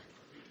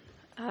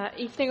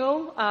Evening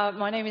all.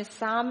 My name is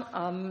Sam.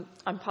 I'm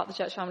part of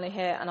the church family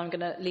here and I'm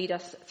going to lead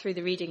us through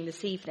the reading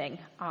this evening.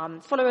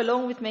 Follow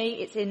along with me.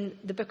 It's in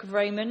the book of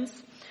Romans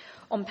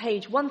on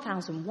page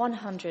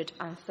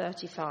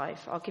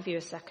 1135. I'll give you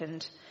a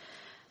second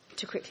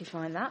to quickly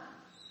find that.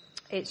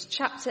 It's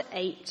chapter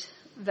 8,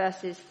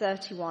 verses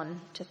 31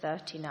 to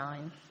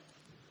 39.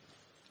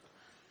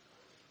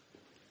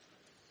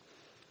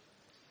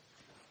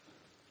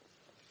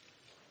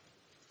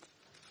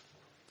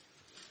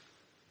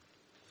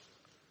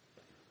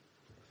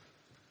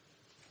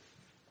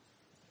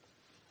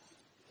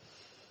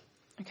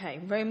 Okay,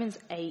 Romans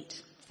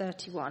 8,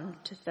 31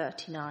 to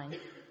 39.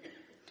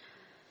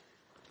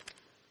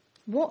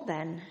 What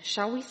then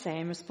shall we say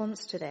in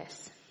response to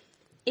this?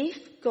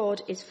 If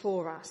God is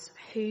for us,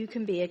 who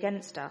can be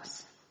against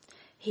us?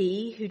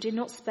 He who did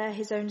not spare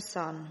his own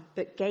son,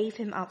 but gave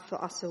him up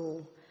for us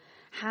all,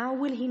 how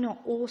will he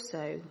not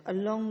also,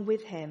 along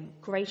with him,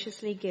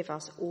 graciously give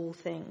us all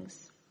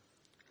things?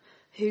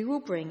 Who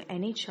will bring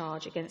any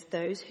charge against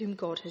those whom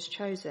God has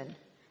chosen?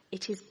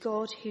 It is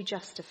God who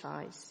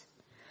justifies.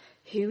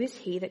 Who is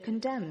he that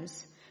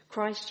condemns?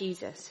 Christ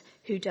Jesus,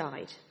 who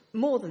died.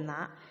 More than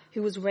that,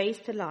 who was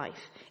raised to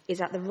life, is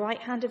at the right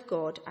hand of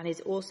God and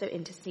is also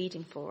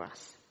interceding for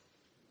us.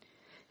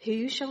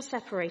 Who shall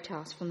separate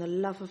us from the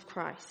love of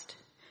Christ?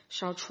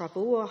 Shall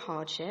trouble or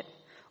hardship,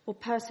 or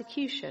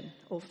persecution,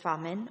 or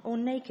famine, or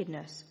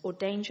nakedness, or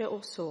danger,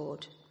 or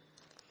sword?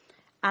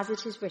 As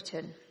it is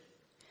written,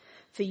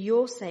 for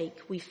your sake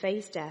we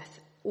face death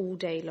all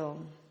day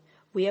long.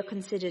 We are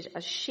considered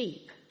as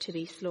sheep to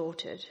be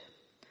slaughtered.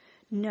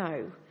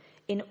 No,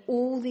 in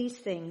all these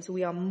things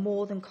we are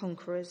more than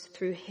conquerors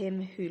through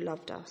him who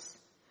loved us.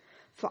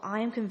 For I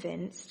am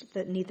convinced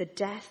that neither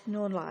death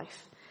nor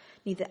life,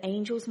 neither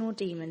angels nor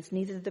demons,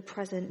 neither the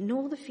present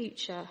nor the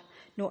future,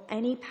 nor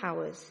any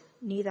powers,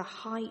 neither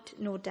height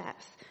nor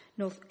depth,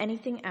 nor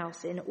anything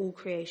else in all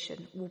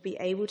creation will be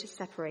able to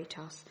separate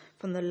us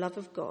from the love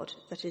of God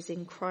that is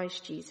in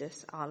Christ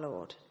Jesus our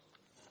Lord.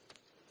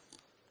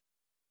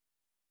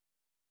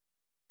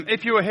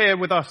 If you were here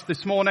with us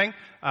this morning,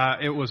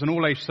 it was an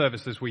all-age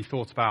service as we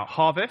thought about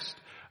harvest.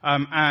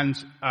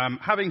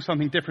 Having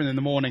something different in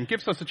the morning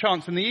gives us a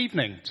chance in the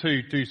evening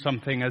to do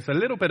something as a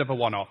little bit of a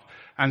one-off.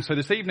 And so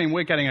this evening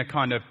we're getting a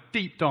kind of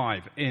deep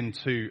dive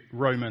into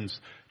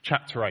Romans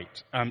chapter 8.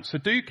 So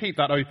do keep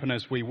that open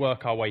as we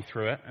work our way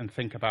through it and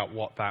think about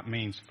what that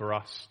means for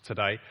us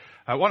today.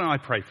 Why don't I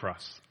pray for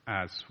us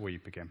as we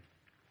begin?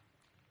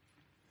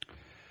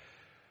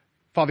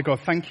 Father God,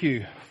 thank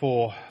you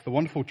for the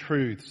wonderful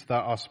truths that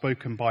are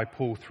spoken by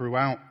Paul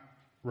throughout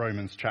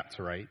Romans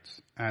chapter 8.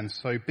 And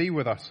so be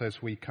with us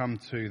as we come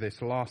to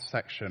this last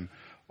section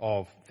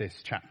of this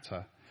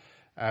chapter,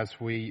 as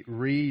we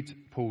read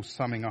Paul's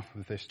summing up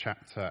of this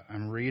chapter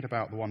and read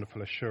about the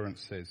wonderful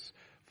assurances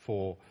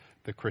for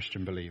the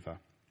Christian believer.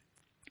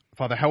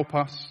 Father, help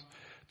us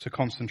to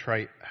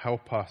concentrate,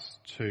 help us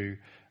to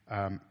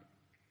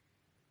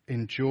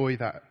enjoy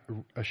that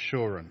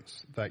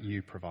assurance that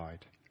you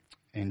provide.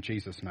 In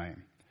Jesus'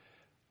 name,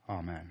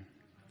 amen.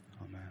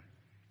 Amen.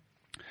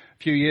 A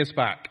few years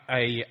back,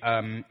 a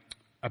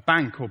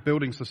bank or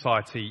building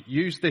society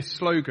used this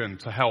slogan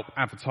to help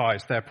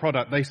advertise their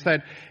product. They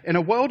said, in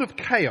a world of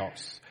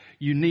chaos,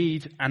 you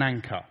need an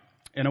anchor.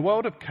 In a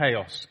world of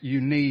chaos,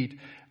 you need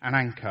an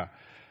anchor.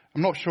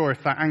 I'm not sure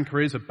if that anchor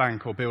is a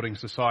bank or building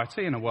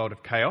society in a world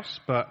of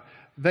chaos, but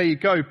there you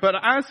go. But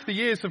as the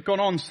years have gone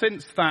on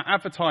since that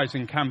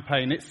advertising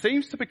campaign, it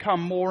seems to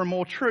become more and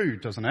more true,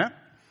 doesn't it?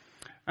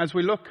 As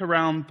we look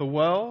around the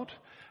world,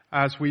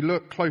 as we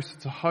look closer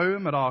to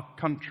home at our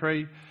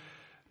country,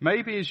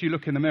 maybe as you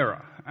look in the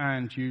mirror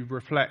and you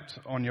reflect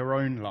on your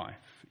own life,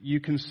 you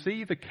can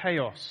see the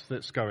chaos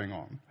that's going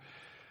on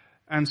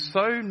and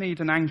so need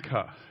an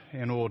anchor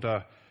in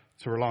order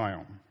to rely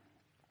on.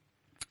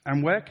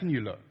 And where can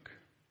you look?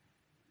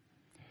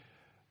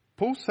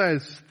 Paul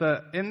says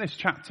that in this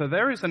chapter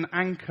there is an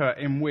anchor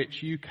in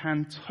which you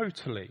can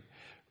totally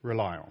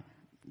rely on.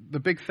 The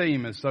big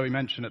theme, as Zoe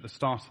mentioned at the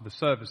start of the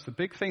service, the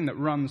big theme that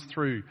runs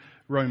through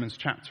Romans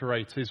chapter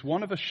 8 is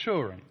one of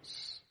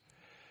assurance,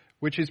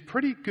 which is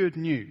pretty good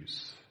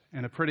news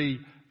in a pretty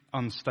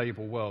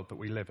unstable world that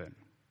we live in.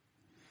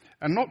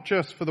 And not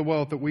just for the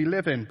world that we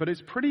live in, but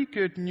it's pretty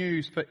good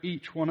news for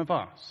each one of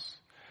us.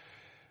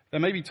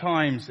 There may be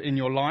times in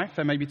your life,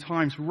 there may be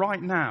times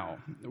right now,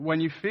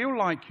 when you feel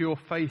like your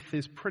faith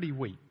is pretty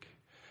weak.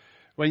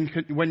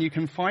 When you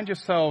can find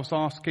yourselves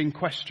asking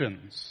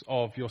questions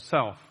of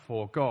yourself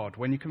or God,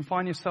 when you can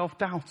find yourself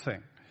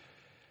doubting,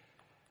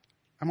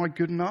 am I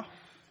good enough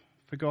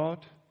for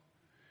God?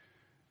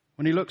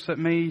 When he looks at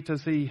me,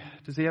 does he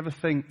ever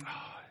think,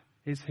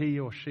 is he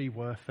or she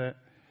worth it?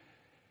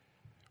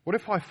 What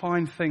if I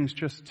find things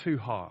just too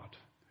hard?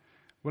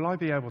 Will I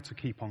be able to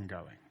keep on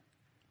going?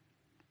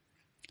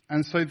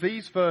 And so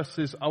these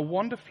verses are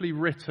wonderfully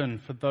written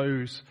for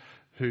those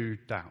who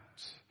doubt.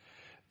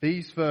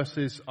 These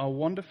verses are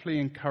wonderfully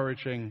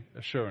encouraging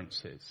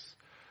assurances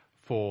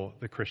for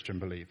the Christian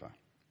believer.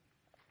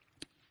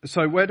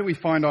 So where do we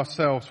find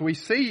ourselves? We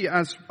see,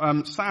 as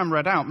Sam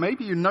read out,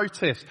 maybe you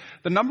notice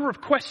the number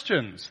of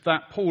questions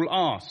that Paul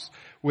asks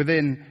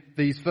within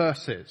these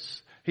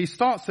verses. He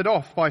starts it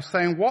off by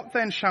saying, what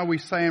then shall we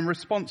say in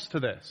response to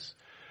this?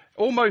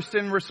 Almost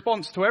in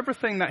response to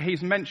everything that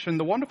he's mentioned,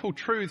 the wonderful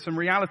truths and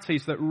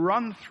realities that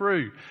run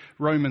through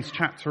Romans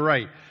chapter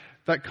 8,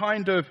 that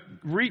kind of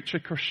reach a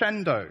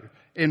crescendo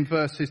in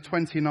verses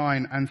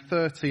 29 and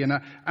 30,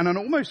 and an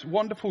almost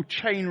wonderful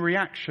chain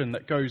reaction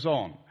that goes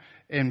on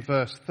in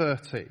verse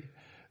 30.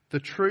 The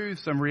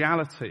truths and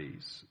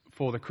realities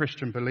for the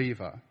Christian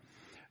believer.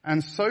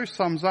 And so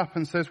sums up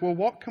and says, well,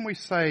 what can we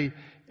say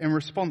in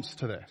response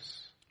to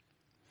this?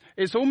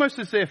 It's almost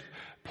as if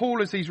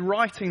Paul, as he's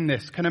writing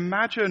this, can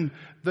imagine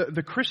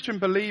the Christian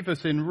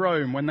believers in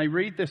Rome when they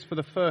read this for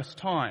the first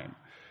time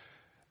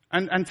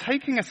and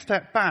taking a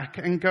step back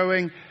and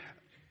going,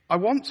 I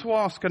want to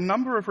ask a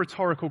number of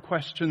rhetorical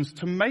questions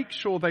to make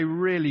sure they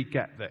really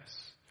get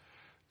this,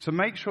 to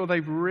make sure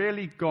they've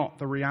really got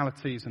the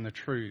realities and the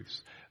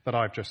truths that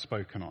I've just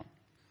spoken on.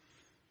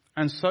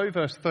 And so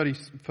verse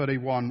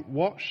 31,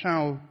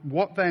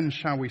 what then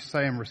shall we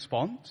say in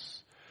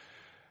response?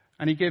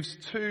 And he gives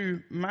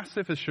two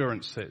massive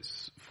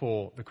assurances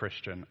for the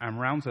Christian and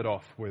rounds it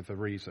off with a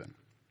reason.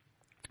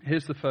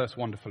 Here's the first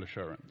wonderful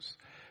assurance.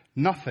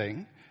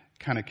 Nothing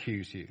can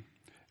accuse you.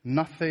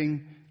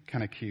 Nothing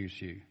can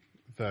accuse you.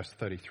 Verse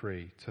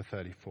 33 to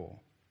 34.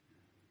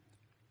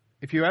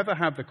 If you ever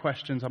have the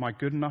questions, am I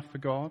good enough for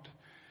God?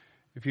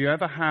 If you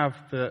ever have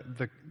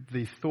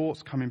the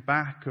thoughts coming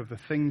back of the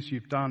things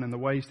you've done and the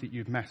ways that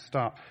you've messed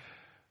up,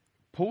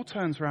 Paul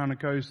turns around and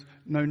goes,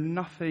 no,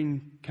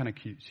 nothing can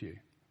accuse you.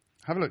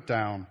 Have a look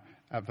down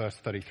at verse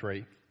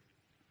 33.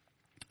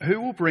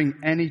 Who will bring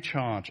any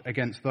charge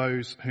against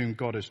those whom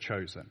God has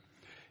chosen?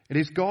 It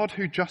is God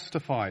who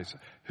justifies.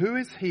 Who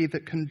is he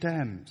that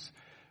condemns?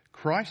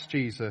 Christ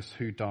Jesus,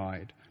 who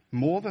died,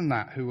 more than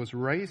that, who was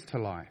raised to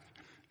life,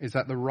 is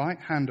at the right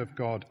hand of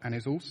God and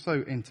is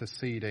also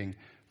interceding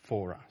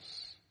for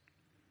us.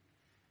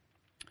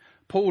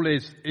 Paul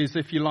is,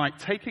 if you like,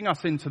 taking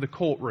us into the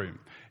courtroom.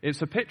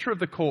 It's a picture of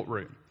the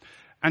courtroom.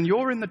 And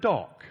you're in the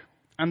dock.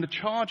 And the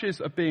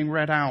charges are being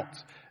read out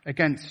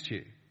against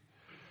you.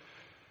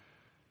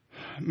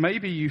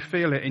 Maybe you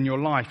feel it in your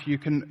life. You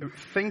can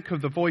think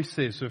of the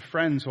voices of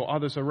friends or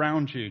others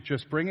around you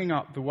just bringing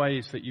up the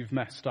ways that you've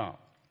messed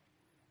up.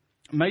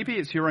 Maybe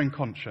it's your own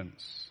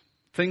conscience.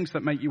 Things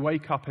that make you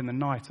wake up in the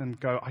night and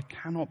go, I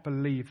cannot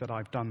believe that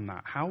I've done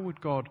that. How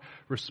would God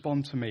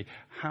respond to me?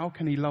 How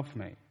can he love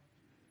me?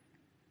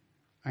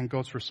 And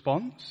God's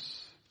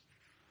response?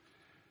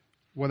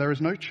 Well, there is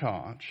no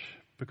charge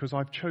because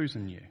I've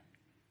chosen you.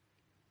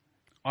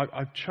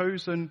 I've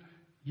chosen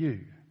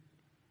you.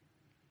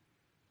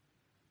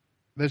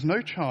 There's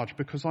no charge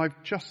because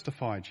I've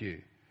justified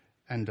you.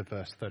 End of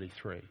verse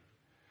 33.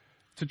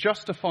 To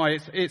justify,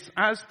 it's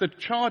as the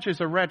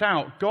charges are read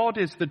out, God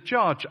is the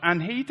judge and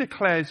he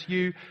declares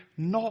you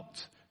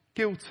not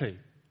guilty.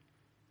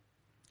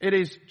 It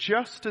is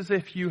just as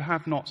if you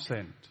have not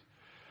sinned.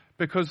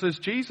 Because as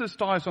Jesus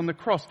dies on the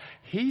cross,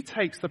 he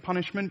takes the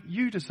punishment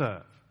you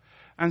deserve.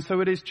 And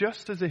so it is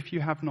just as if you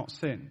have not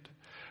sinned.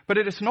 But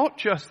it is not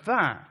just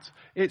that.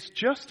 It's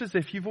just as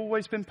if you've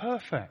always been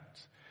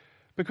perfect.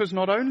 Because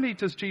not only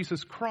does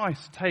Jesus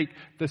Christ take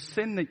the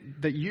sin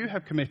that you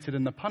have committed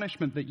and the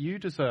punishment that you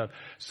deserve,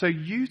 so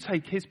you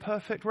take his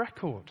perfect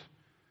record.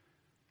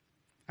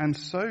 And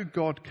so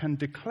God can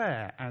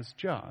declare as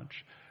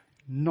judge,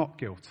 not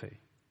guilty.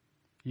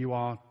 You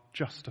are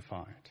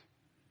justified.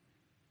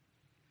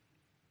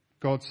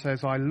 God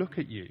says, I look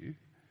at you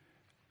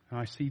and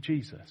I see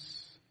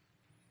Jesus.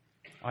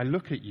 I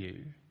look at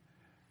you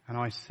and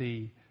I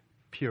see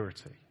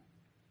purity.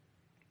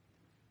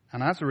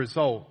 And as a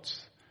result,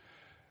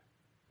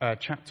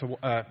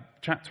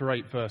 chapter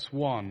 8 verse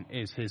 1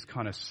 is his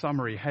kind of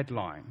summary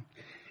headline.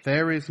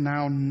 There is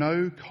now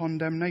no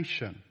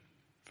condemnation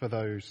for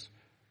those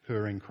who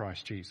are in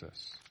Christ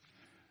Jesus.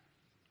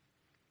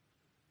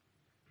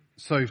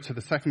 So to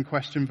the second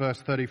question,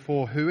 verse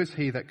 34, who is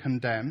he that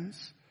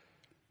condemns?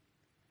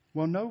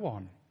 Well, no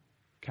one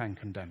can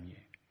condemn you.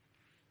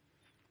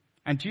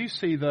 And do you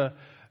see the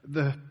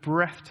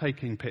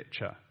breathtaking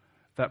picture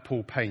that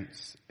Paul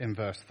paints in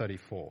verse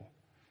 34?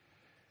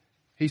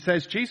 He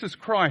says, Jesus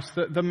Christ,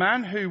 the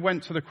man who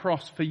went to the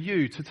cross for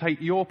you to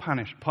take your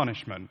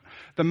punishment,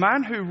 the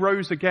man who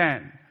rose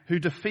again, who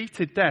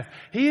defeated death,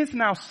 he is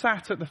now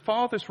sat at the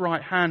Father's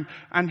right hand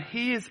and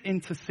he is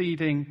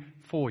interceding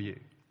for you.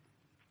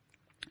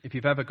 If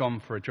you've ever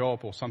gone for a job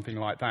or something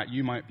like that,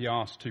 you might be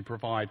asked to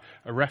provide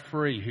a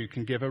referee who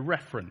can give a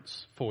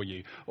reference for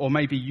you. Or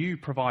maybe you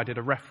provided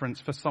a reference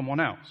for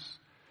someone else.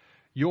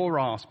 You're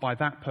asked by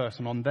that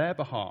person on their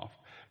behalf,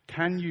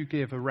 can you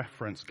give a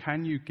reference?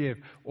 Can you give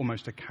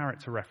almost a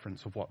character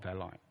reference of what they're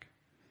like?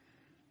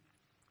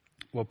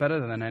 Well, better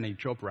than any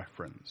job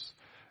reference,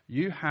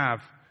 you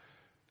have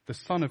the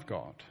Son of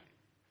God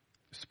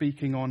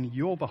speaking on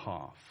your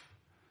behalf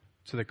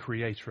to the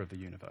Creator of the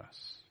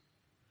universe.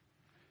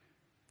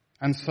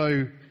 And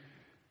so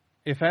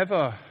if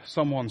ever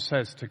someone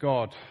says to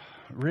God,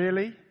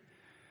 really?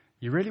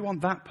 You really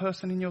want that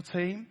person in your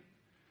team?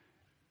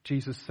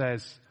 Jesus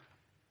says,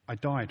 I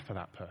died for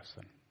that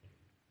person.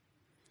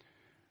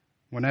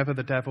 Whenever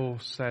the devil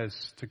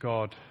says to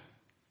God,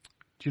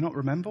 do you not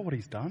remember what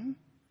he's done?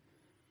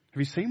 Have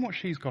you seen what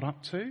she's got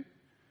up to?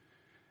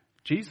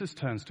 Jesus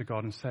turns to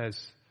God and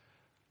says,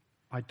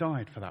 I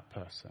died for that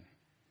person.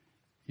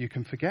 You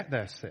can forget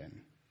their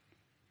sin.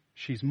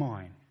 She's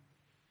mine.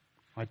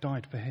 I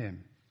died for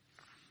him.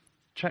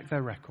 Check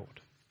their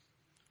record.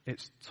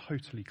 It's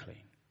totally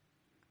clean.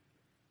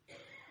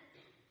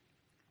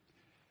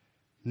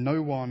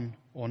 No one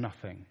or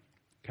nothing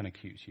can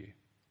accuse you.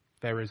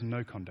 There is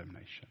no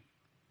condemnation.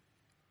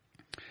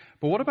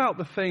 But what about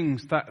the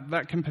things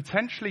that can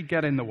potentially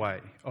get in the way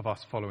of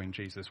us following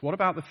Jesus? What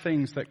about the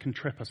things that can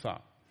trip us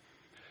up?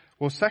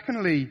 Well,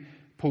 secondly,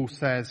 Paul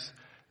says,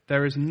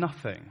 there is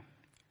nothing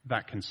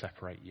that can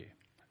separate you.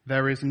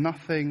 There is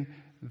nothing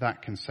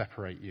that can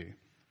separate you.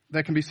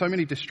 There can be so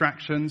many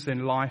distractions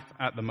in life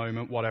at the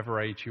moment,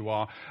 whatever age you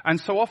are. And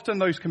so often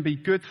those can be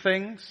good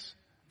things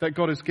that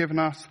God has given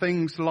us,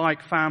 things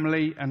like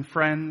family and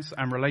friends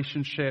and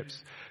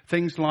relationships,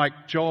 things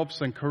like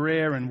jobs and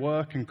career and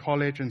work and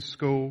college and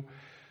school.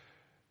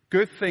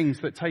 Good things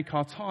that take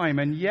our time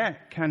and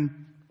yet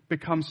can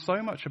become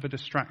so much of a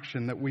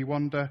distraction that we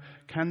wonder,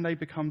 can they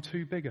become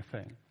too big a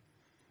thing?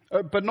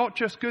 But not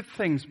just good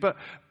things, but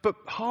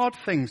hard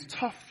things,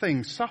 tough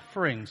things,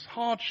 sufferings,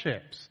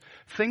 hardships,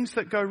 things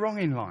that go wrong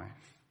in life.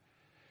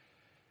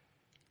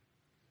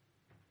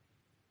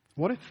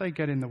 What if they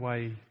get in the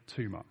way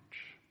too much?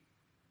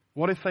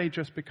 What if they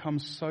just become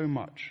so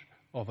much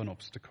of an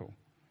obstacle?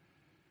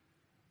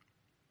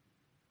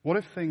 What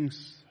if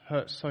things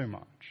hurt so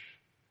much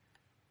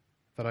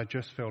that I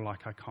just feel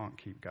like I can't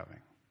keep going?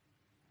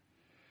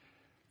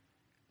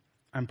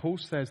 And Paul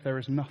says there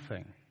is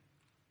nothing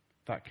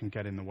that can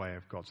get in the way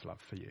of God's love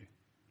for you.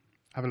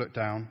 Have a look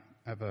down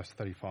at verse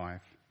 35.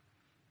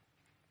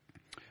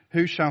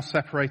 Who shall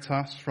separate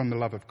us from the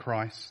love of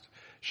Christ?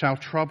 Shall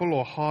trouble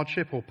or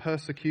hardship or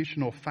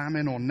persecution or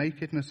famine or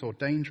nakedness or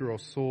danger or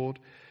sword?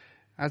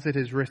 As it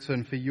is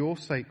written, for your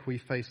sake we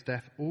face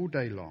death all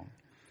day long.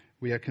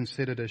 We are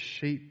considered as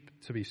sheep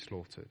to be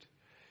slaughtered.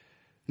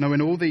 No,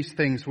 in all these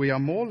things we are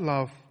more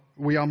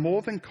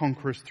than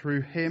conquerors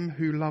through him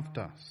who loved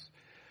us.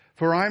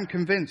 For I am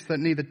convinced that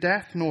neither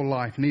death nor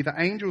life, neither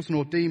angels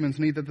nor demons,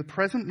 neither the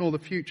present nor the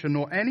future,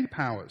 nor any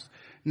powers,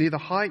 neither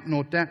height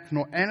nor depth,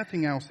 nor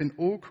anything else in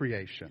all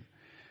creation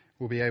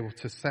will be able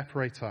to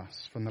separate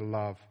us from the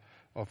love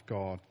of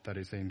God that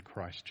is in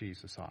Christ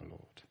Jesus our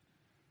Lord.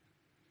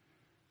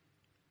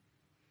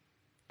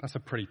 That's a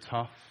pretty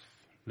tough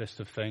list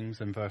of things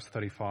in verse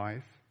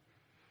 35.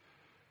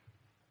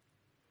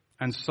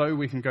 And so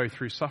we can go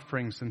through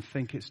sufferings and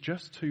think it's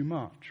just too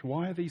much.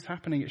 Why are these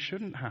happening? It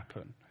shouldn't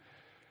happen.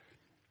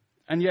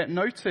 And yet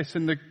notice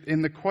in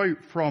the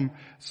quote from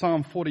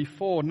Psalm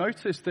 44,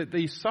 notice that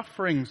these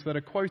sufferings that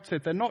are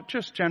quoted, they're not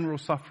just general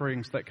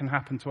sufferings that can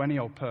happen to any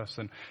old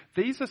person.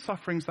 These are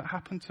sufferings that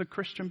happen to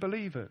Christian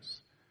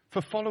believers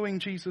for following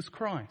Jesus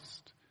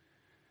Christ.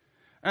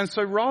 And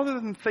so rather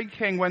than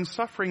thinking when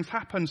sufferings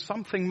happen,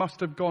 something must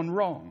have gone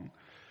wrong,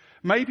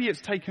 maybe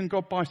it's taken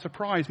God by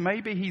surprise,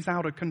 maybe he's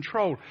out of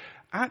control.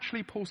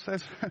 Actually, Paul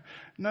says,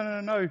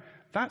 no,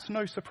 that's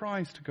no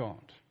surprise to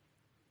God.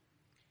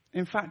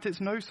 In fact, it's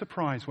no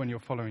surprise when you're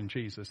following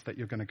Jesus that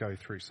you're going to go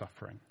through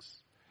sufferings.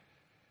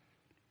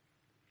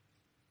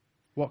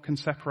 What can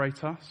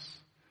separate us?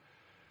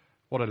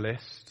 What a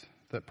list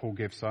that Paul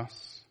gives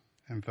us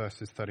in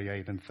verses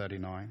 38 and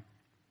 39.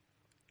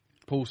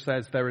 Paul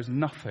says there is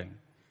nothing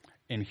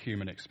in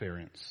human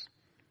experience,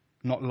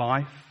 not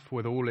life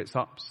with all its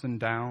ups and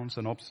downs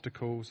and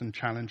obstacles and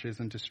challenges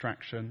and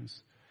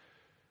distractions,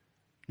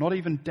 not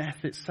even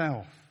death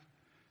itself,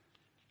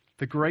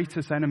 the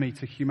greatest enemy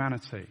to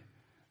humanity,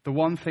 the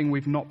one thing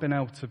we've not been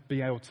able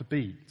to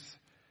beat.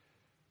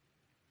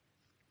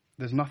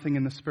 There's nothing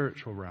in the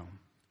spiritual realm,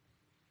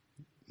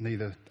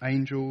 neither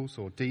angels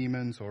or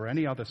demons or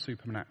any other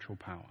supernatural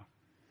power.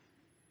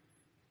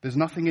 There's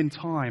nothing in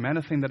time,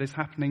 anything that is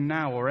happening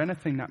now or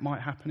anything that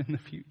might happen in the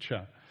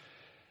future.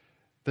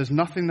 There's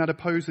nothing that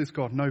opposes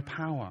God, no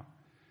power.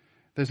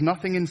 There's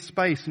nothing in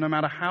space, no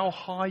matter how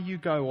high you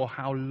go or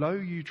how low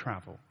you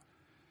travel.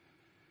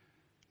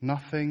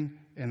 Nothing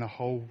in the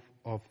whole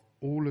of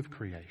all of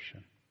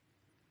creation.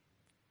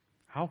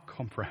 How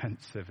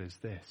comprehensive is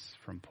this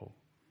from Paul?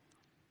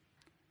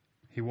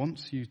 He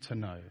wants you to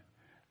know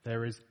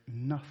there is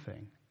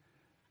nothing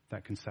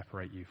that can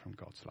separate you from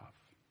God's love.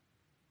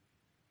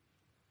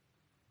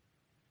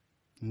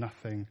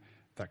 Nothing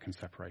that can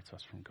separate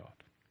us from God.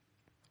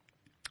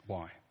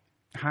 Why?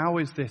 How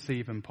is this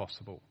even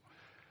possible?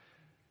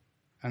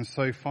 And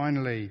so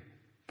finally,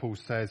 Paul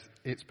says,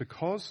 it's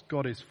because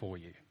God is for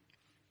you.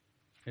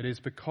 It is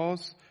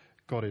because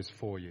God is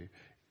for you.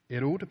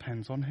 It all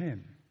depends on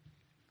him.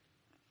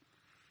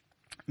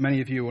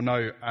 Many of you will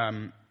know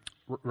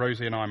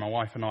Rosie and I, my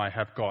wife and I,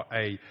 have got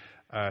a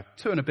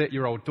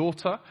 2-and-a-bit-year-old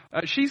daughter.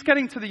 She's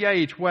getting to the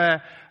age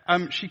where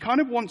she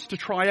kind of wants to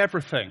try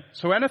everything.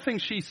 So anything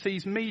she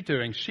sees me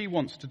doing, she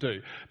wants to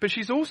do. But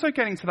she's also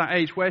getting to that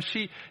age where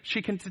she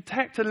can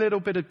detect a little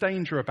bit of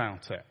danger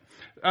about it.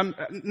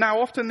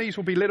 Now, often these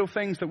will be little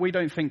things that we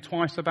don't think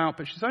twice about,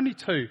 but she's only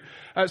 2.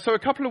 So a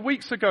couple of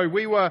weeks ago,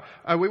 we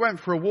went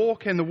for a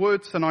walk in the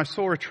woods, and I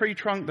saw a tree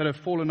trunk that had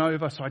fallen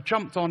over, so I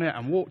jumped on it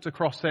and walked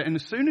across it. And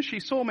as soon as she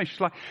saw me, she's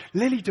like,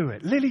 Lily, do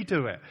it, Lily,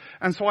 do it.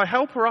 And so I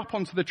help her up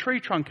onto the tree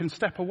trunk and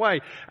step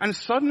away. And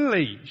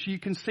suddenly, you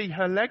can see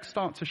her legs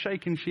start to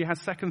shake, and she has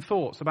second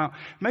thoughts about,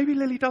 maybe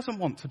Lily doesn't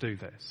want to do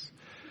this.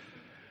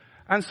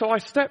 And so I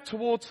step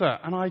towards her,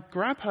 and I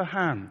grab her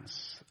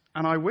hands,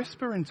 and I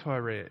whisper into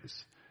her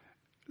ears,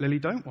 Lily,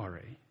 don't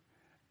worry.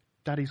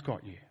 Daddy's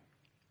got you.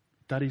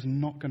 Daddy's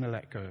not going to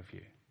let go of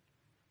you.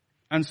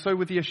 And so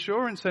with the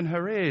assurance in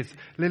her ears,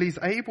 Lily's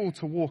able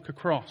to walk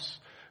across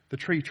the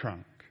tree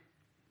trunk.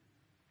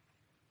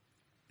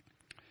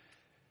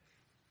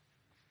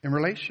 In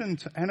relation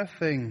to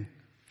anything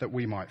that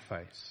we might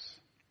face,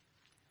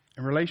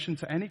 in relation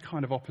to any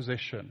kind of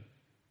opposition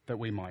that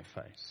we might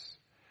face,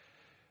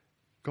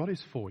 God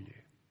is for you.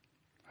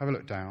 Have a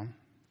look down,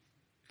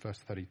 verse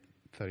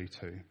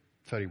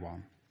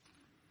 31.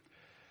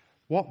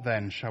 What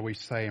then shall we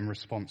say in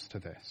response to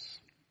this?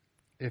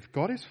 If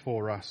God is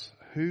for us,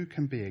 who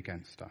can be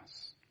against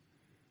us?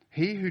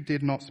 He who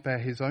did not spare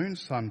his own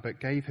son, but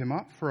gave him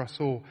up for us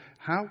all,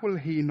 how will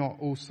he not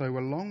also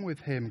along with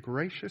him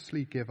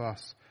graciously give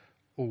us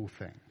all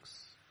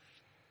things?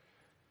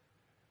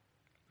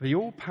 The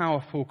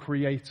all-powerful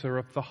creator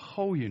of the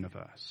whole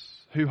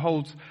universe, who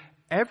holds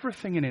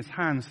everything in his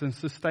hands and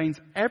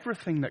sustains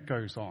everything that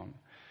goes on,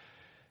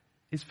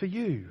 is for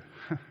you.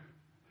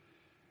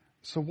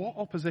 So what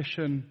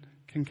opposition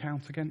can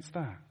count against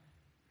that?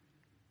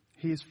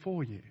 He is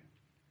for you,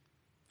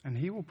 and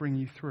he will bring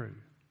you through.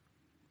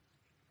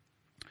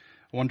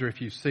 I wonder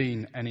if you've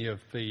seen any of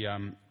the,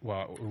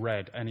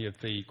 read any of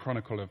the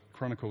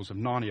Chronicles of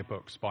Narnia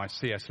books by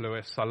C.S.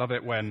 Lewis. I love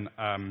it when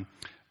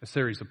a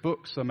series of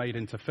books are made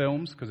into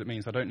films, because it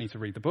means I don't need to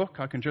read the book,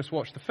 I can just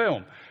watch the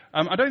film.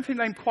 I don't think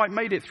they quite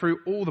made it through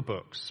all the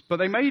books, but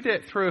they made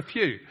it through a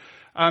few.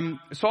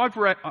 So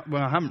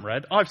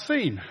I've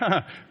seen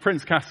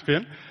Prince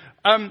Caspian.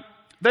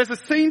 There's a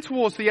scene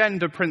towards the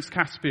end of Prince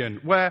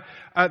Caspian where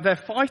they're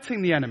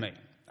fighting the enemy,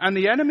 and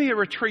the enemy are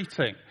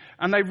retreating,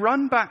 and they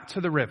run back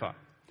to the river,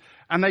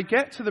 and they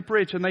get to the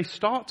bridge, and they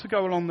start to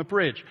go along the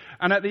bridge,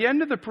 and at the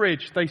end of the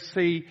bridge they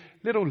see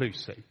little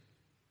Lucy,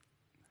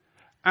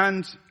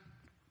 and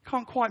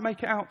can't quite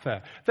make it out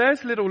there.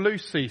 There's little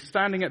Lucy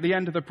standing at the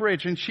end of the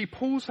bridge, and she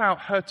pulls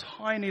out her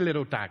tiny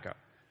little dagger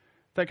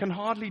that can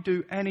hardly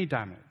do any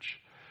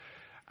damage.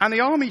 And the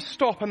army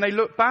stop, and they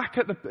look back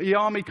at the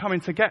army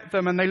coming to get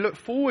them, and they look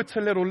forward to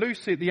little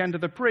Lucy at the end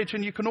of the bridge,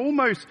 and you can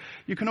almost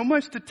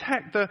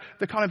detect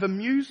the kind of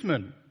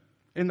amusement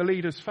in the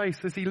leader's face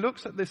as he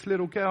looks at this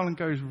little girl and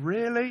goes,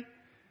 really?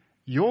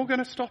 You're going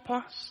to stop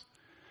us?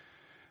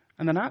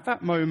 And then at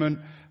that moment,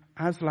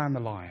 Aslan the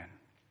lion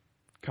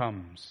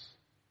comes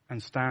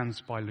and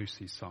stands by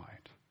Lucy's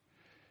side.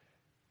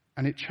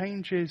 And it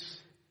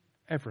changes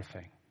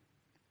everything.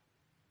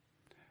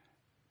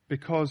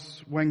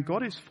 Because when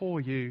God is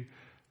for you,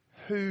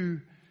 who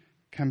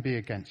can be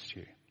against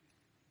you?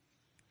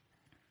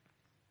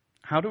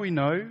 How do we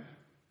know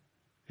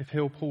if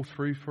he'll pull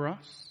through for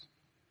us?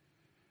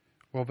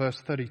 Well, verse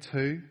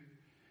 32,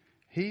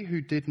 he who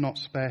did not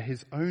spare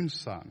his own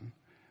son,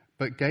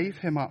 but gave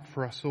him up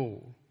for us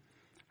all,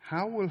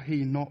 how will he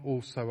not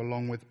also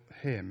along with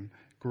him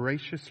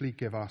graciously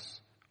give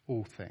us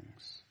all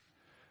things?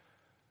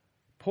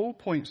 Paul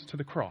points to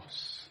the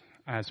cross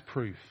as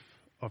proof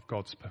of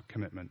God's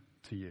commitment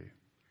to you.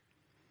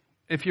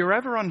 If you're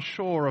ever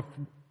unsure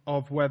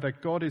of whether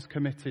God is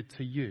committed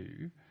to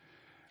you,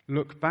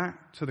 look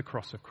back to the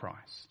cross of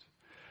Christ,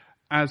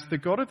 as the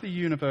God of the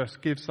universe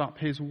gives up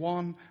his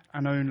one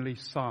and only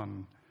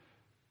Son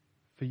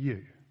for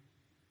you.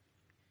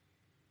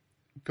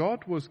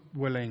 God was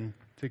willing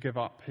to give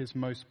up his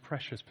most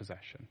precious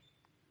possession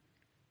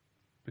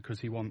because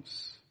he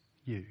wants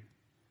you.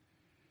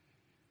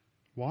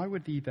 Why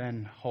would he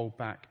then hold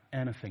back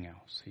anything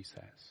else, he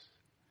says?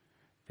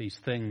 These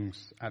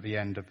things at the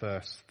end of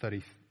verse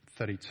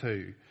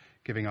 32,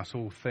 giving us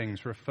all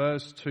things,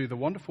 refers to the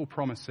wonderful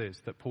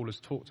promises that Paul has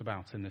talked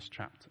about in this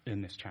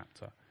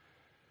chapter,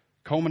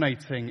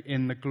 culminating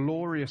in the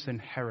glorious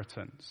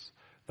inheritance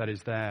that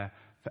is there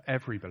for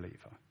every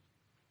believer.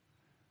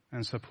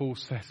 And so Paul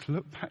says,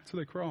 look back to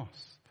the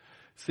cross.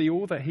 See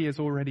all that he has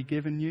already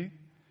given you.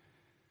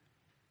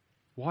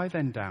 Why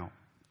then doubt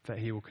that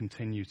he will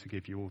continue to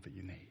give you all that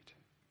you need?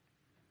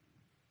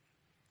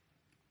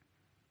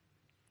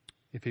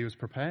 If he was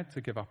prepared to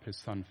give up his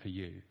son for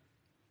you,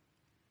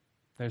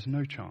 there's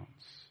no chance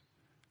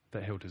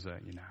that he'll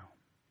desert you now.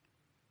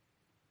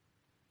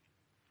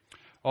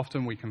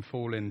 Often we can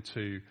fall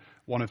into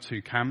one of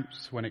two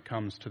camps when it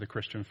comes to the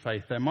Christian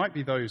faith. There might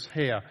be those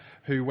here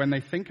who, when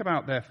they think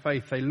about their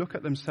faith, they look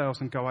at themselves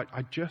and go,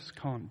 I just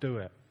can't do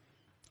it.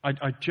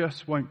 I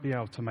just won't be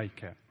able to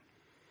make it.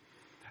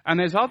 And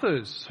there's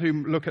others who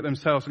look at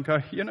themselves and go,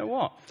 you know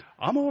what?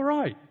 I'm all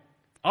right.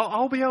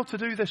 I'll be able to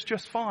do this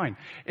just fine.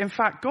 In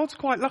fact, God's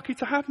quite lucky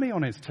to have me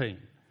on his team.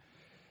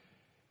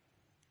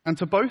 And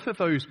to both of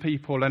those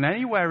people and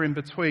anywhere in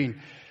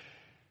between,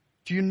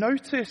 do you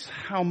notice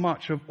how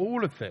much of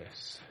all of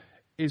this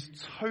is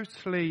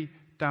totally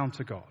down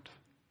to God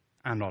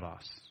and not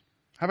us?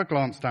 Have a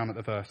glance down at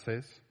the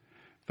verses.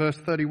 Verse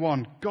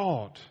 31,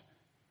 God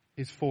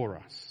is for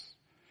us.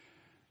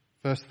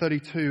 Verse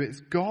 32, it's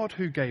God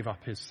who gave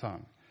up his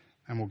Son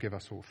and will give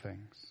us all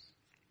things.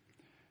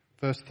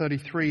 Verse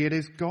 33, it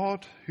is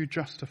God who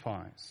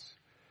justifies.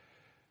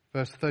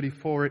 Verse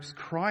 34, it's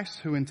Christ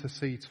who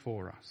intercedes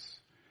for us.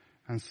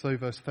 And so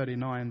verse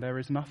 39, there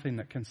is nothing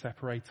that can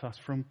separate us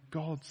from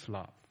God's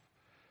love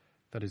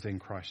that is in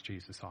Christ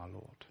Jesus our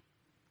Lord.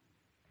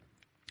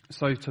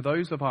 So to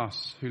those of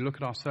us who look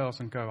at ourselves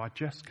and go, I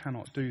just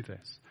cannot do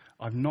this.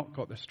 I've not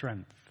got the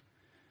strength.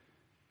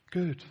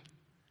 Good,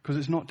 because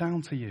it's not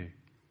down to you.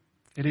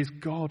 It is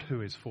God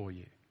who is for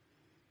you.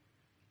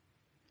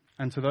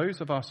 And to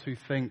those of us who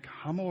think,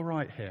 I'm all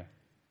right here.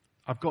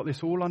 I've got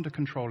this all under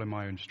control in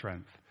my own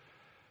strength.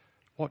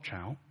 Watch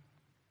out,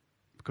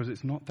 because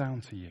it's not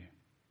down to you.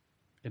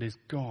 It is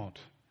God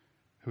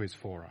who is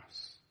for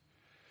us.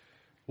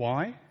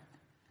 Why?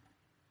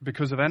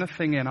 Because of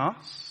anything in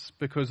us?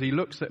 Because he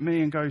looks at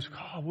me and goes,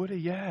 oh, Woody,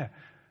 yeah,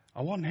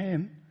 I want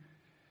him.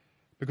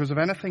 Because of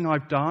anything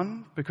I've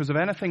done? Because of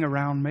anything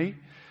around me?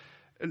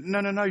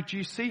 No. Do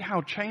you see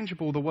how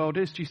changeable the world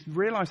is? Do you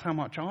realize how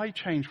much I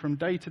change from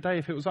day to day?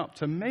 If it was up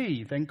to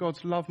me, then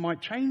God's love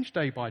might change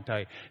day by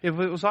day. If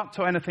it was up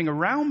to anything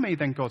around me,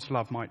 then God's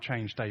love might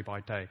change day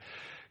by day.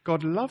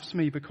 God loves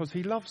me because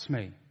he loves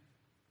me.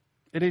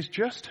 It is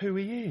just who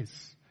he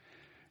is.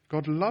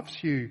 God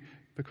loves you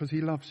because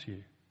he loves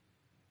you.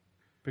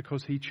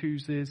 Because he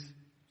chooses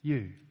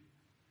you.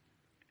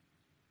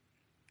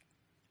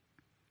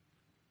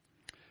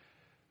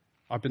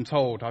 I've been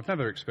told, I've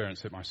never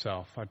experienced it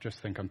myself, I just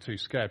think I'm too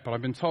scared, but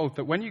I've been told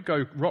that when you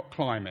go rock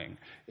climbing,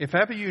 if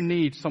ever you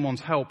need someone's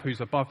help who's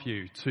above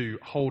you to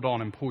hold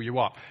on and pull you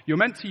up, you're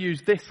meant to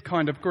use this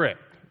kind of grip.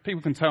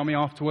 People can tell me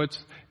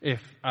afterwards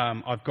if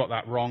I've got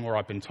that wrong or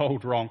I've been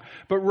told wrong.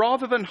 But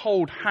rather than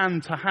hold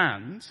hand to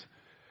hand,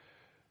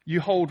 you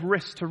hold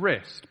wrist to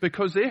wrist.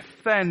 Because if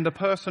then the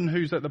person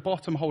who's at the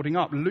bottom holding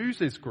up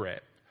loses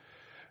grip,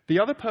 the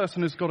other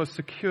person has got a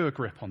secure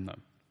grip on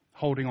them,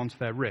 holding onto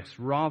their wrist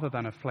rather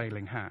than a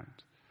flailing hand.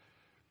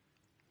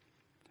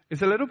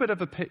 It's a little bit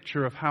of a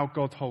picture of how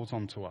God holds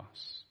on to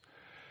us.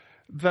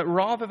 That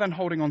rather than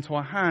holding onto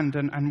our hand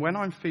and when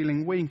I'm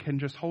feeling weak and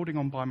just holding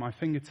on by my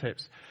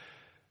fingertips,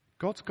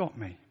 God's got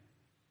me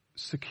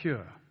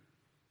secure.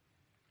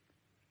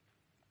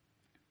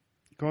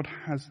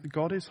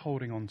 God is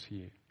holding on to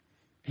you.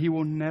 He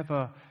will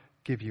never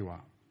give you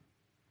up.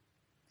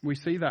 We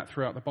see that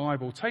throughout the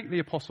Bible. Take the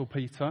Apostle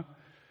Peter,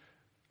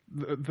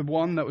 the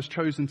one that was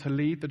chosen to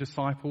lead the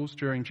disciples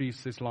during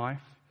Jesus'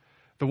 life,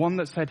 the one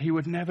that said he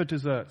would never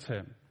desert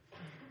him.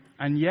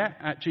 And yet,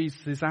 at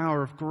Jesus'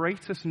 hour of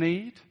greatest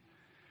need,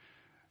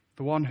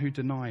 the one who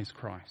denies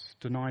Christ,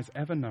 denies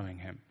ever knowing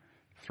him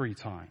 3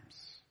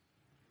 times.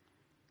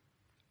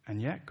 And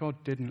yet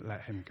God didn't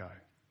let him go.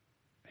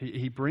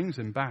 He brings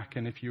him back,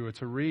 and if you were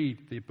to read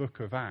the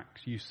book of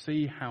Acts, you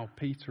see how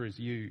Peter is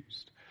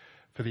used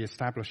for the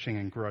establishing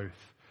and growth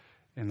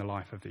in the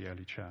life of the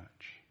early church.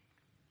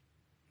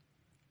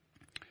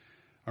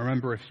 I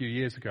remember a few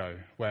years ago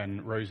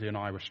when Rosie and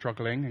I were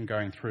struggling and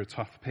going through a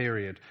tough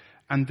period,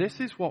 and this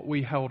is what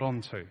we held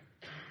on to.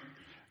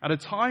 At a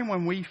time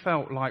when we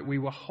felt like we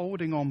were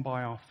holding on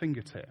by our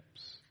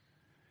fingertips,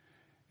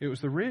 it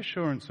was the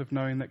reassurance of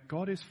knowing that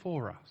God is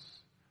for us.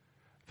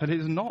 That it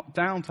is not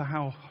down to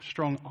how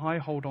strong I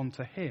hold on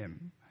to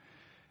him.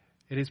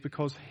 It is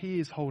because he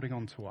is holding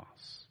on to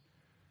us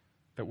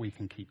that we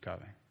can keep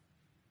going.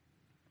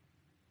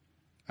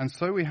 And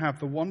so we have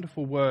the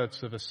wonderful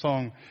words of a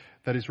song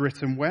that is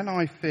written, when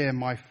I fear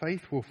my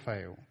faith will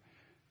fail,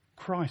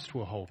 Christ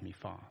will hold me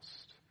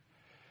fast.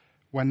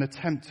 When the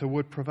tempter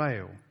would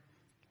prevail,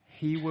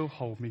 he will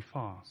hold me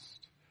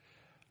fast.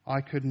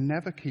 I could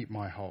never keep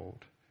my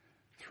hold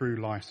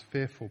through life's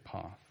fearful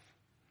path.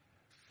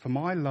 For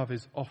my love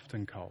is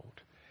often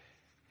cold.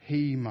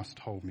 He must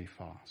hold me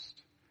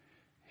fast.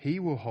 He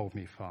will hold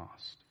me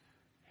fast.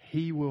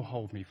 He will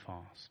hold me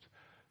fast.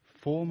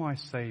 For my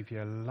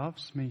Saviour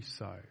loves me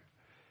so.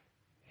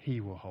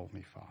 He will hold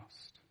me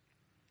fast.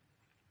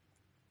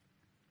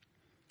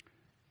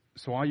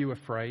 So are you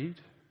afraid,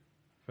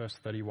 verse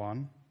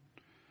 31,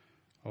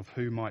 of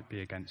who might be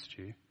against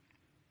you?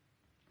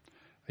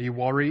 Are you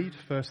worried,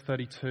 verse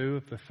 32,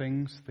 of the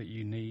things that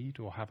you need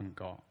or haven't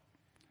got?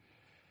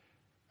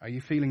 Are you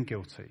feeling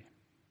guilty,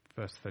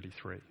 verse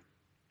 33,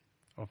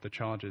 of the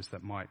charges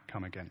that might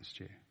come against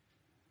you?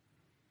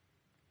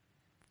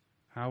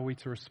 How are we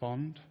to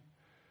respond?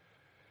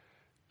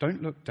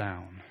 Don't look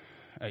down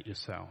at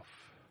yourself,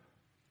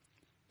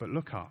 but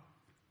look up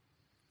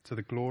to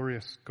the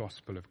glorious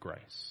gospel of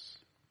grace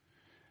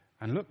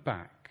and look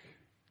back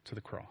to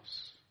the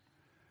cross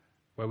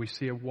where we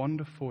see a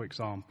wonderful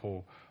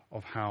example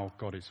of how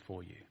God is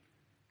for you.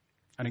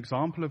 An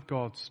example of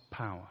God's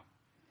power,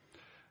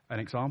 an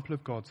example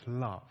of God's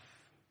love,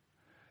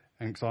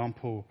 an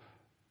example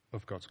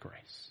of God's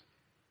grace.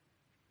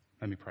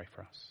 Let me pray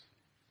for us.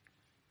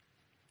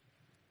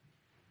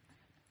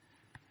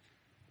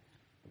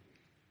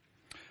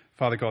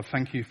 Father God,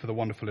 thank you for the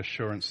wonderful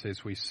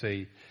assurances we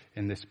see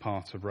in this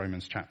part of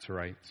Romans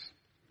chapter 8.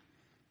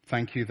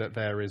 Thank you that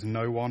there is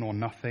no one or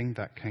nothing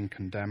that can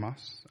condemn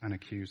us and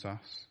accuse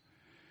us.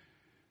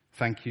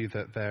 Thank you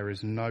that there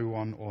is no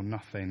one or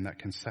nothing that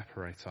can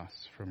separate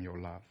us from your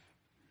love.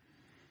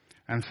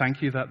 And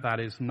thank you that that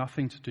is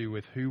nothing to do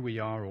with who we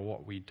are or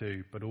what we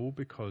do, but all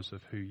because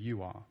of who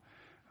you are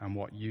and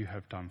what you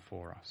have done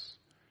for us.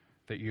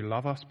 That you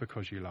love us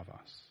because you love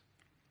us.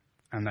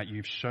 And that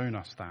you've shown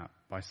us that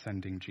by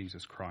sending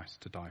Jesus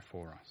Christ to die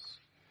for us.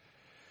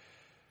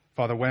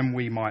 Father, when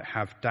we might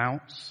have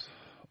doubts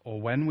or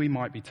when we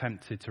might be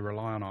tempted to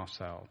rely on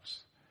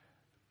ourselves,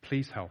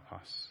 please help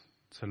us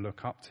to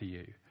look up to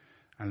you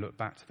and look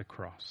back to the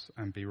cross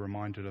and be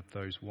reminded of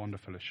those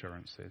wonderful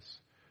assurances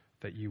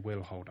that you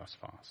will hold us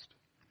fast.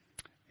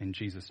 In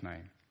Jesus'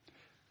 name,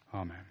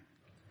 amen.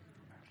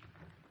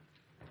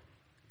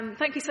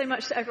 Thank you so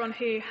much to everyone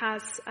who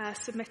has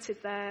submitted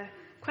their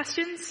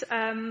questions.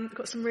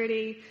 Got some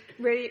really,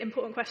 really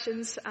important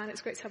questions, and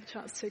it's great to have a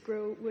chance to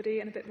grill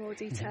Woody in a bit more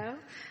detail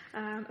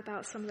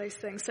about some of those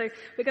things. So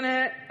we're going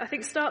to, I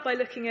think, start by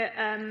looking at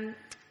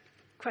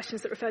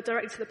questions that refer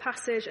directly to the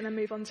passage and then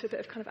move on to a bit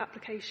of kind of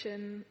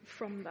application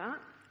from that.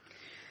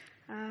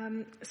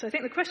 So I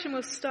think the question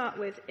we'll start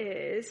with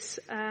is,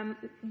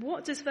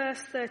 what does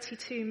verse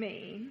 32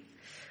 mean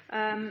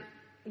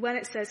when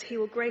it says he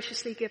will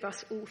graciously give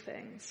us all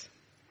things?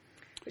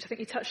 Which I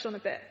think you touched on a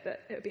bit, but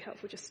it would be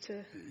helpful just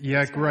to...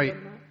 Yeah, great.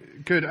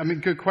 Good. I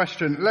mean, good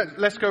question.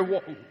 Let's go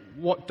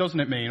what doesn't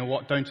it mean, or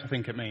what don't I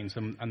think it means,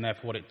 and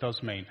therefore what it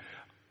does mean.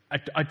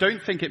 I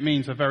don't think it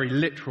means a very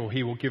literal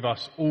he will give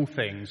us all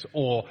things,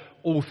 or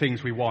all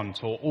things we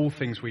want, or all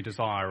things we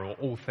desire, or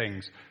all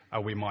things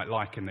we might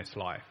like in this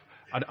life.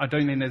 I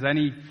don't think there's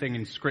anything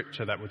in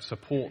Scripture that would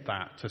support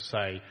that to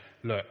say,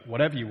 look,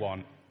 whatever you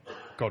want,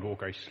 God will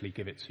graciously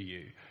give it to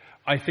you.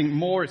 I think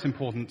more it's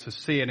important to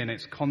see it in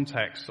its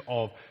context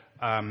of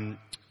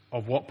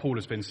what Paul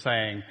has been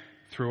saying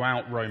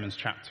throughout Romans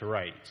chapter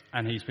 8.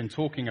 And he's been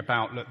talking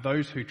about, look,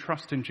 those who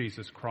trust in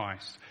Jesus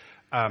Christ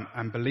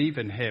and believe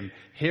in him,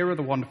 here are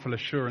the wonderful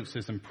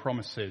assurances and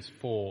promises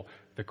for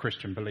the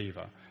Christian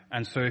believer.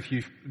 And so if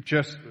you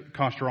just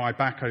cast your eye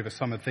back over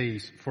some of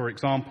these, for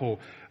example,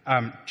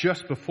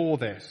 just before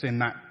this, in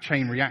that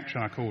chain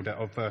reaction I called it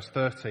of verse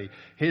 30,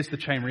 here's the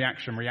chain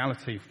reaction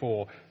reality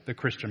for the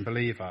Christian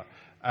believer.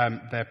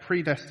 They're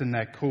predestined,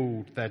 they're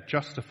called, they're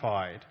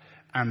justified,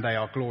 and they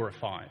are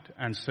glorified.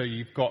 And so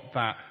you've got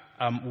that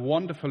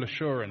wonderful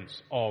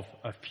assurance of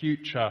a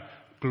future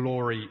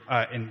glory,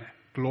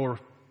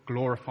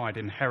 glorified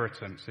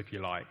inheritance, if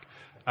you like.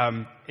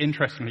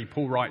 Interestingly,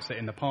 Paul writes it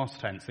in the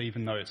past tense,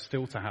 even though it's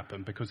still to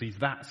happen, because he's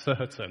that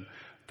certain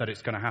that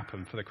it's going to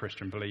happen for the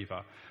Christian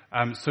believer.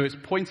 So it's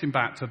pointing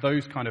back to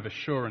those kind of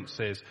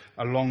assurances,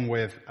 along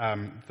with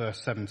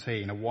verse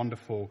 17, a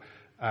wonderful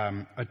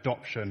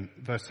adoption,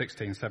 verse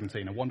 16,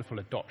 17, a wonderful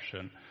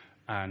adoption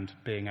and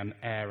being an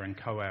heir and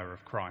co-heir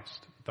of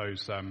Christ.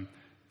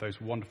 Those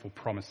wonderful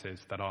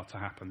promises that are to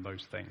happen,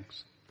 those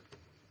things.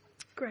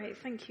 Great,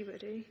 thank you,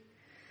 Woody.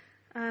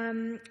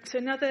 So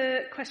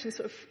another question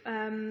sort of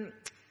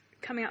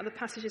coming out of the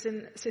passages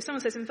so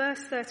someone says in verse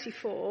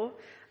 34,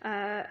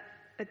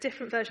 a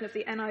different version of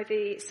the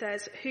NIV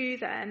says, who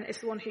then is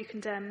the one who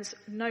condemns?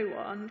 No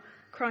one,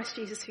 Christ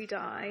Jesus who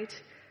died,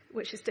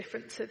 which is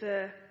different to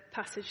the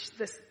passage,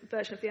 this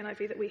version of the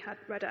NIV that we had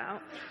read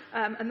out.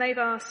 And they've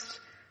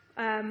asked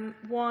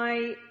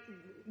why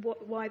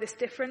this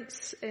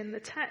difference in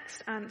the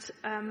text, and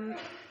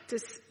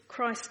does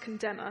Christ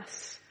condemn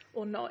us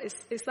or not?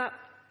 Is that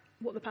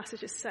what the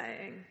passage is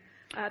saying,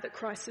 that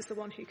Christ is the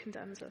one who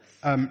condemns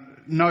us?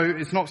 No,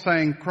 it's not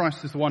saying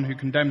Christ is the one who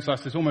condemns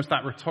us. It's almost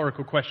that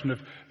rhetorical question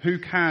of who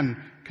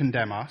can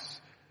condemn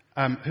us?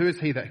 Who is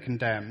he that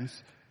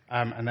condemns?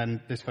 And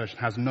then this version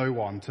has no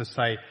one to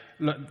say,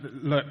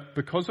 look,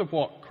 because of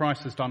what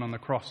Christ has done on the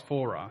cross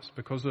for us,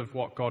 because of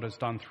what God has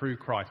done through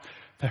Christ,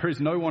 there is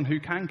no one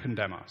who can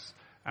condemn us.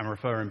 And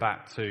referring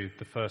back to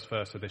the first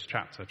verse of this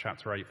chapter,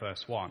 chapter 8,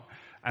 verse 1,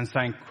 and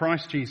saying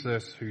Christ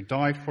Jesus, who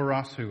died for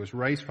us, who was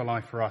raised for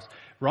life for us,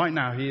 right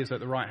now he is at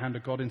the right hand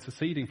of God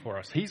interceding for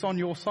us. He's on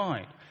your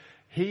side.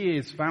 He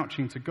is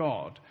vouching to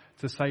God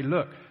to say,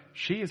 look,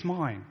 she is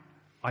mine.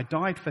 I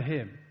died for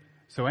him.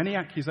 So any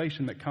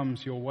accusation that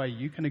comes your way,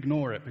 you can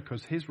ignore it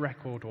because his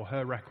record or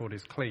her record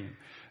is clean.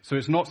 So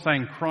it's not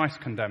saying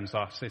Christ condemns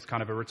us. It's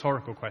kind of a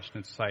rhetorical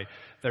question to say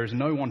there is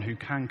no one who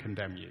can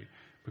condemn you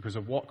because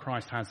of what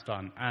Christ has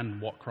done and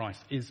what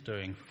Christ is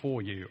doing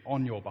for you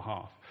on your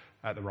behalf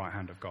at the right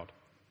hand of God.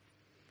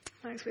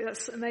 Thanks,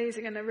 that's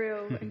amazing and a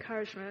real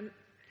encouragement.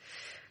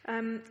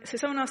 So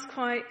someone asked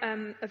quite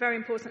a very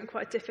important and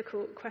quite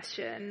difficult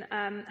question.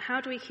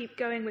 How do we keep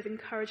going with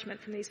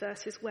encouragement from these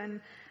verses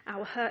when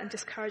our hurt and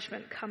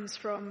discouragement comes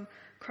from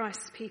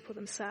Christ's people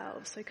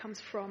themselves, so comes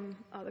from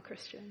other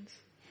Christians?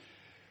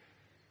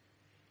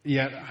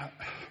 Yeah,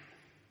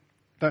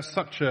 that's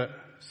such a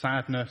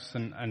sadness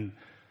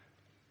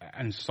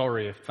and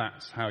sorry if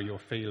that's how you're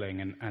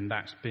feeling and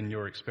that's been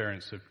your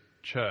experience of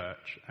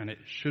church, and it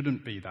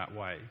shouldn't be that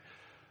way.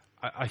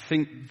 I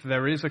think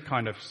there is a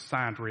kind of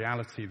sad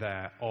reality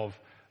there of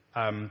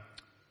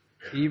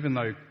even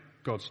though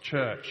God's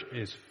church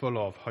is full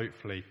of,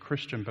 hopefully,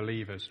 Christian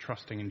believers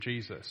trusting in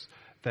Jesus,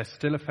 they're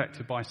still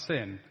affected by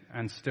sin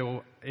and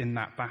still in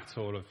that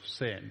battle of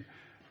sin,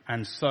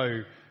 and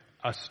so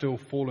are still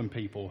fallen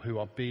people who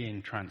are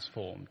being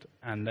transformed.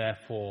 And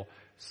therefore,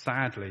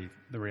 sadly,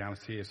 the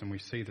reality is, and we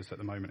see this at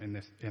the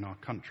moment in our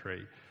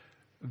country,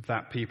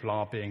 that people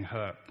are being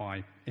hurt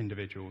by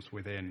individuals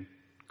within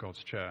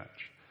God's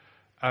church.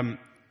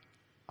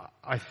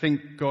 I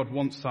think God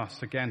wants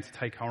us, again, to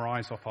take our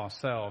eyes off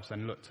ourselves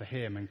and look to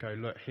him and go,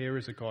 look, here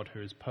is a God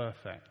who is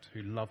perfect,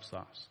 who loves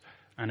us,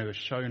 and who has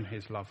shown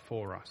his love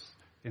for us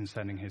in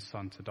sending his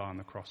son to die on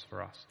the cross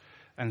for us.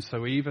 And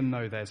so even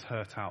though there's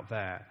hurt out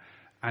there,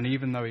 and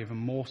even though even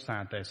more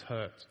sad there's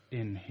hurt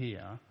in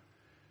here,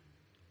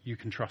 you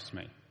can trust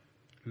me.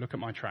 Look at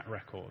my track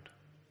record.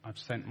 I've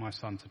sent my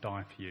son to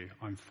die for you.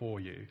 I'm for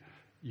you.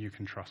 You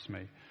can trust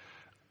me.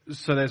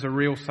 So there's a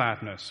real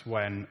sadness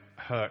when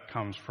hurt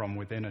comes from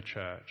within a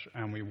church,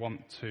 and we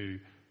want to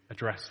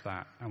address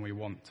that, and we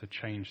want to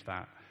change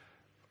that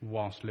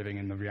whilst living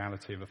in the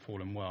reality of a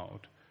fallen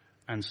world.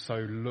 And so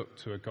look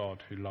to a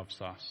God who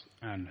loves us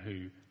and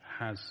who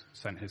has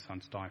sent his son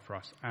to die for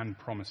us and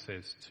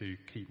promises to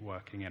keep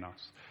working in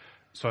us.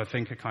 So I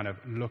think a kind of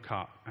look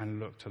up and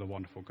look to the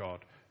wonderful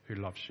God who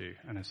loves you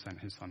and has sent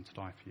his son to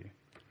die for you.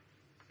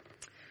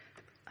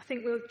 I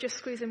think we'll just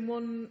squeeze in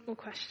one more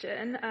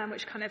question,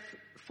 which kind of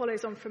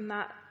follows on from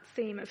that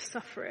theme of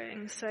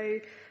suffering. So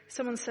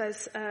someone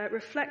says,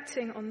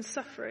 reflecting on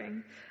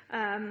suffering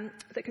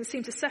that can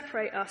seem to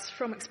separate us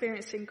from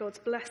experiencing God's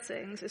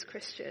blessings as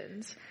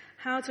Christians,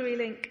 how do we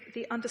link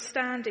the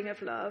understanding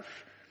of love,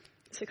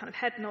 so kind of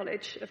head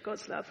knowledge of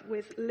God's love,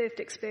 with lived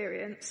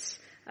experience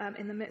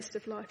in the midst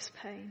of life's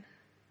pain?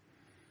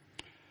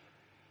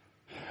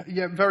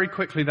 Yeah, very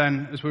quickly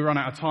then, as we run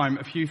out of time,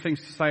 a few things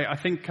to say. I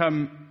think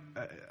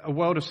a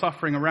world of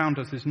suffering around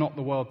us is not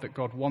the world that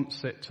God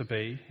wants it to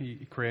be.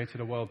 He created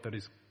a world that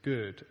is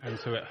good, and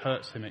so it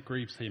hurts him, it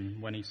grieves him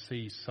when he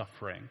sees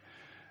suffering.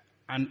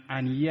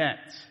 And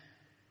yet,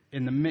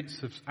 in the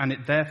midst of, and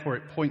therefore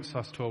it points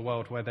us to a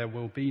world where there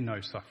will be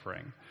no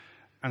suffering.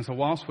 And so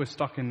whilst we're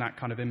stuck in that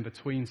kind of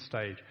in-between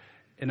stage,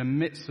 in the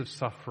midst of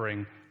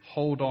suffering,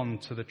 hold on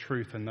to the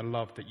truth and the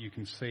love that you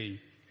can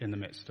see in the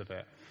midst of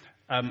it.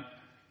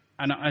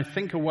 And I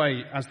think a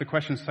way, as the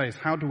question says,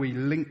 how do we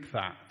link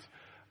that?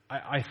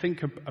 I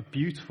think a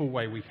beautiful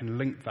way we can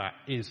link that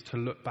is to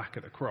look back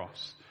at the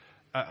cross.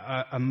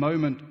 A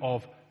moment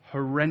of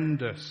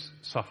horrendous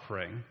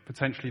suffering,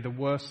 potentially the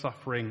worst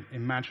suffering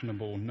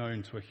imaginable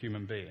known to a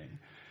human being,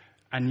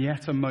 and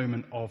yet a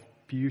moment of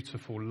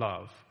beautiful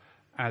love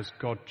as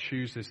God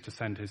chooses to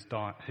send his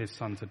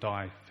son to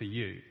die for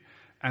you.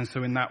 And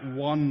so in that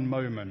one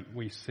moment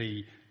we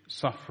see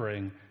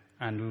suffering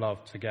and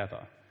love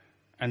together.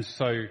 And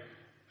so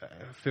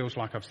it feels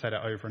like I've said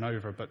it over and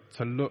over, but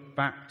to look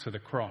back to the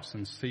cross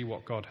and see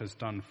what God has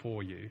done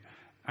for you,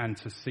 and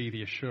to see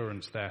the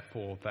assurance,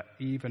 therefore, that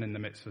even in the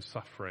midst of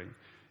suffering,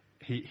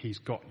 he's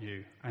got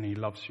you, and he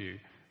loves you,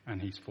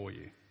 and he's for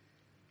you.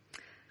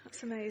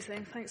 That's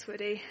amazing. Thanks, Woody.